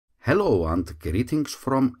Hello and greetings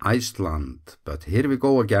from Iceland, but here we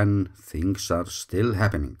go again, things are still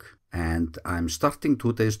happening. And I'm starting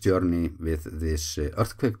today's journey with this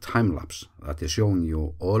earthquake time-lapse that is showing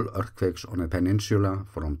you all earthquakes on a peninsula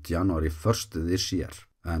from January 1st this year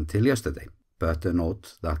until yesterday. But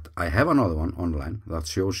note that I have another one online that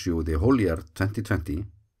shows you the whole year 2020,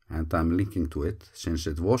 and I'm linking to it since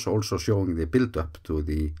it was also showing the build-up to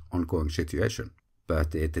the ongoing situation.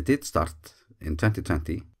 But it did start in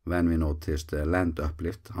 2020 when we noticed a land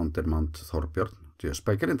uplift under Mount Thorbjörn just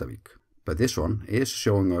by Grindavik. But this one is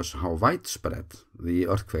showing us how widespread the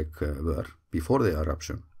earthquake were before the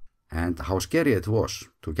eruption and how scary it was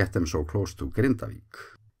to get them so close to Grindavik.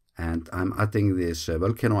 And I'm adding this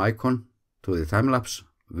volcano icon to the time-lapse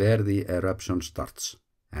where the eruption starts.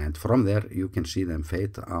 And from there you can see them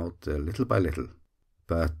fade out little by little.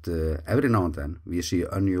 But every now and then we see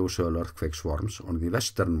unusual earthquake swarms on the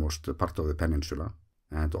westernmost part of the peninsula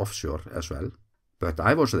and offshore as well. But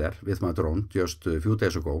I was there with my drone just a few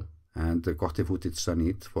days ago and got the footage I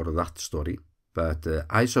need for that story. But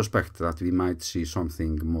I suspect that we might see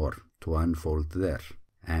something more to unfold there.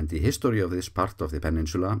 And the history of this part of the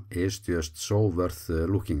peninsula is just so worth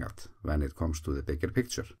looking at when it comes to the bigger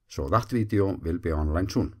picture. So that video will be online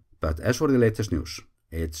soon. But as for the latest news,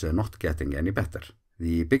 it's not getting any better.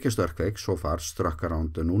 The biggest earthquake so far struck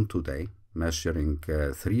around noon today, measuring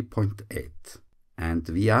 3.8. And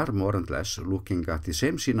we are more or less looking at the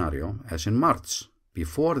same scenario as in March,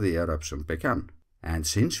 before the eruption began. And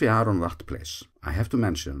since we are on that place, I have to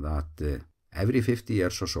mention that every 50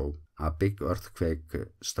 years or so, a big earthquake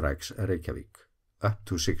strikes Reykjanes, up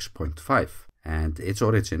to 6.5. And its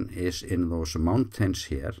origin is in those mountains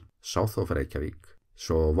here, south of Reykjanes.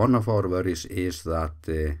 So one of our worries is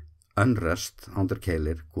that unrest under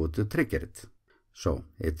Keilir could trigger it. So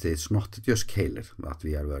it is not just Keilir that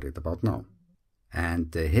we are worried about now.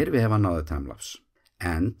 And here we have another time-lapse.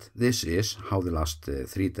 And this is how the last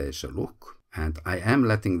 3 days look. And I am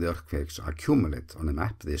letting the earthquakes accumulate on a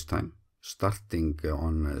map this time, starting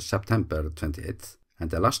on September 28th. And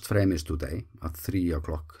the last frame is today at 3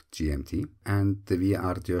 o'clock GMT. And we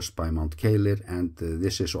are just by Mount Keilir, and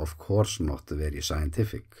this is of course not very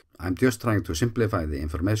scientific. I'm just trying to simplify the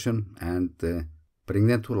information and bring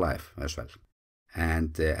them to life as well.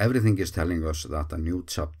 And everything is telling us that a new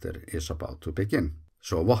chapter is about to begin.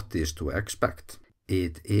 So what is to expect?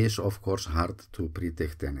 It is of course hard to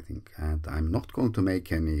predict anything, and I'm not going to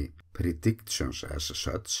make any predictions as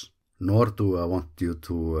such, nor do I want you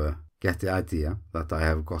to get the idea that I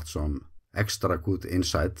have got some extra good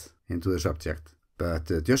insight into the subject.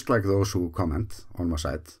 But just like those who comment on my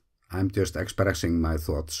site, I'm just expressing my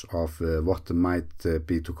thoughts of what might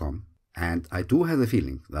be to come. And I do have the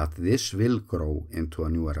feeling that this will grow into a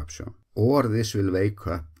new eruption, or this will wake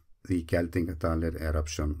up the Geldingadalir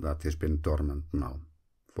eruption that has been dormant now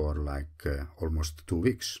for like almost 2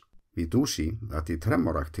 weeks. We do see that the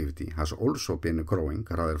tremor activity has also been growing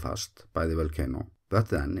rather fast by the volcano, but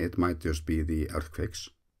then it might just be the earthquakes.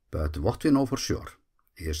 But what we know for sure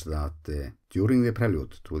is that during the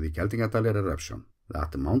prelude to the Geldingadalir eruption,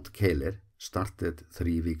 that Mount Keilir started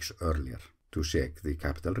 3 weeks earlier to shake the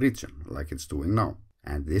capital region like it's doing now.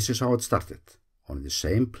 And this is how it started, on the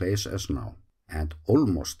same place as now, and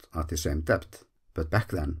almost at the same depth. But back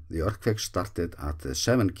then, the earthquakes started at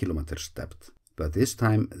 7 kilometers depth. But this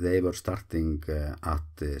time, they were starting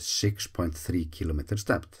at 6.3 kilometers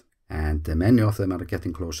depth. And many of them are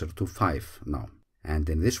getting closer to 5 now. And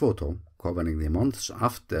in this photo, covering the months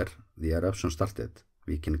after the eruption started,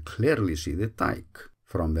 we can clearly see the dike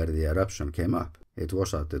from where the eruption came up. It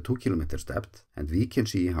was at 2 kilometers depth, and we can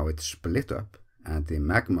see how it split up, and the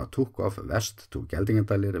magma took off west to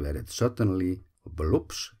Geldingadalir, where it suddenly,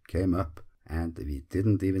 bloops, came up, and we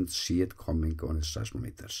didn't even see it coming on the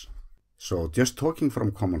seismometers. So just talking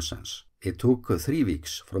from common sense, it took 3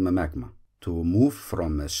 weeks from the magma to move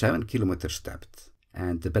from 7 kilometers depth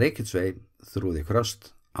and break its way through the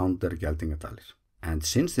crust under Geldingadalir. And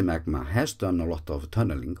since the magma has done a lot of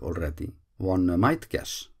tunneling already, one might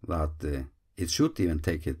guess that it should even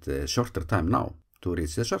take it a shorter time now to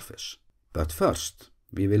reach the surface. But first,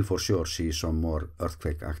 we will for sure see some more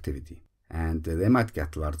earthquake activity. And they might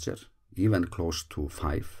get larger, even close to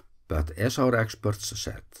 5. But as our experts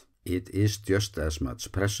said, it is just as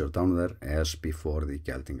much pressure down there as before the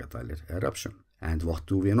Geldingadalir eruption. And what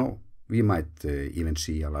do we know? We might even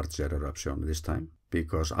see a larger eruption this time,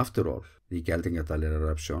 because after all, the Geldingadalir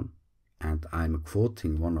eruption, and I'm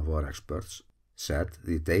quoting one of our experts, said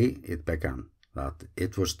the day it began that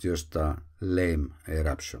it was just a lame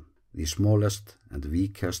eruption, the smallest and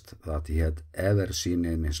weakest that he had ever seen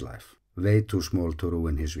in his life, way too small to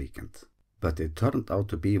ruin his weekend. but it turned out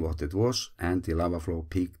to be what it was, and the lava flow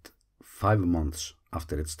peaked 5 months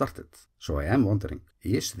after it started. So I am wondering,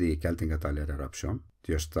 is the Geldingadalur eruption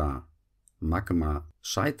just a magma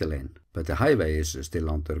side lane, but the highway is still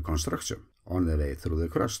under construction on the way through the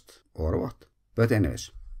crust, or what? But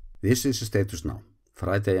anyways, this is the status now,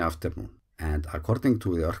 Friday afternoon, and according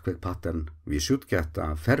to the earthquake pattern, we should get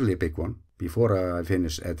a fairly big one before I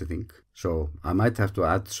finish editing, so I might have to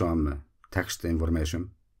add some text information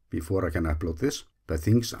before I can upload this, but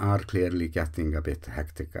things are clearly getting a bit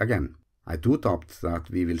hectic again. I do doubt that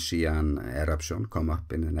we will see an eruption come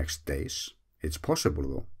up in the next days. It's possible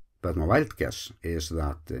though, but my wild guess is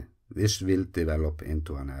that this will develop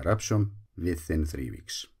into an eruption within 3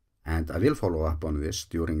 weeks. And I will follow up on this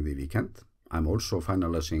during the weekend. I'm also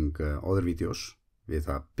finalizing other videos with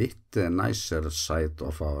a bit nicer side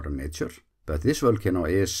of our nature. But this volcano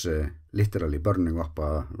is literally burning up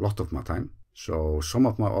a lot of my time. So some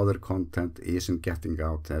of my other content isn't getting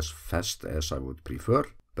out as fast as I would prefer.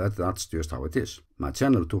 But that's just how it is. My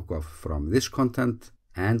channel took off from this content.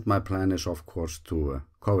 And my plan is of course to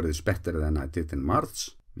cover this better than I did in March,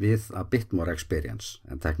 with a bit more experience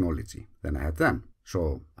and technology than I had then.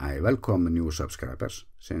 So I welcome new subscribers,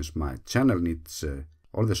 since my channel needs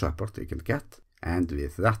all the support it can get. And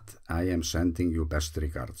with that, I am sending you best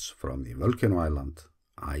regards from the volcano island,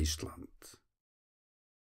 Iceland.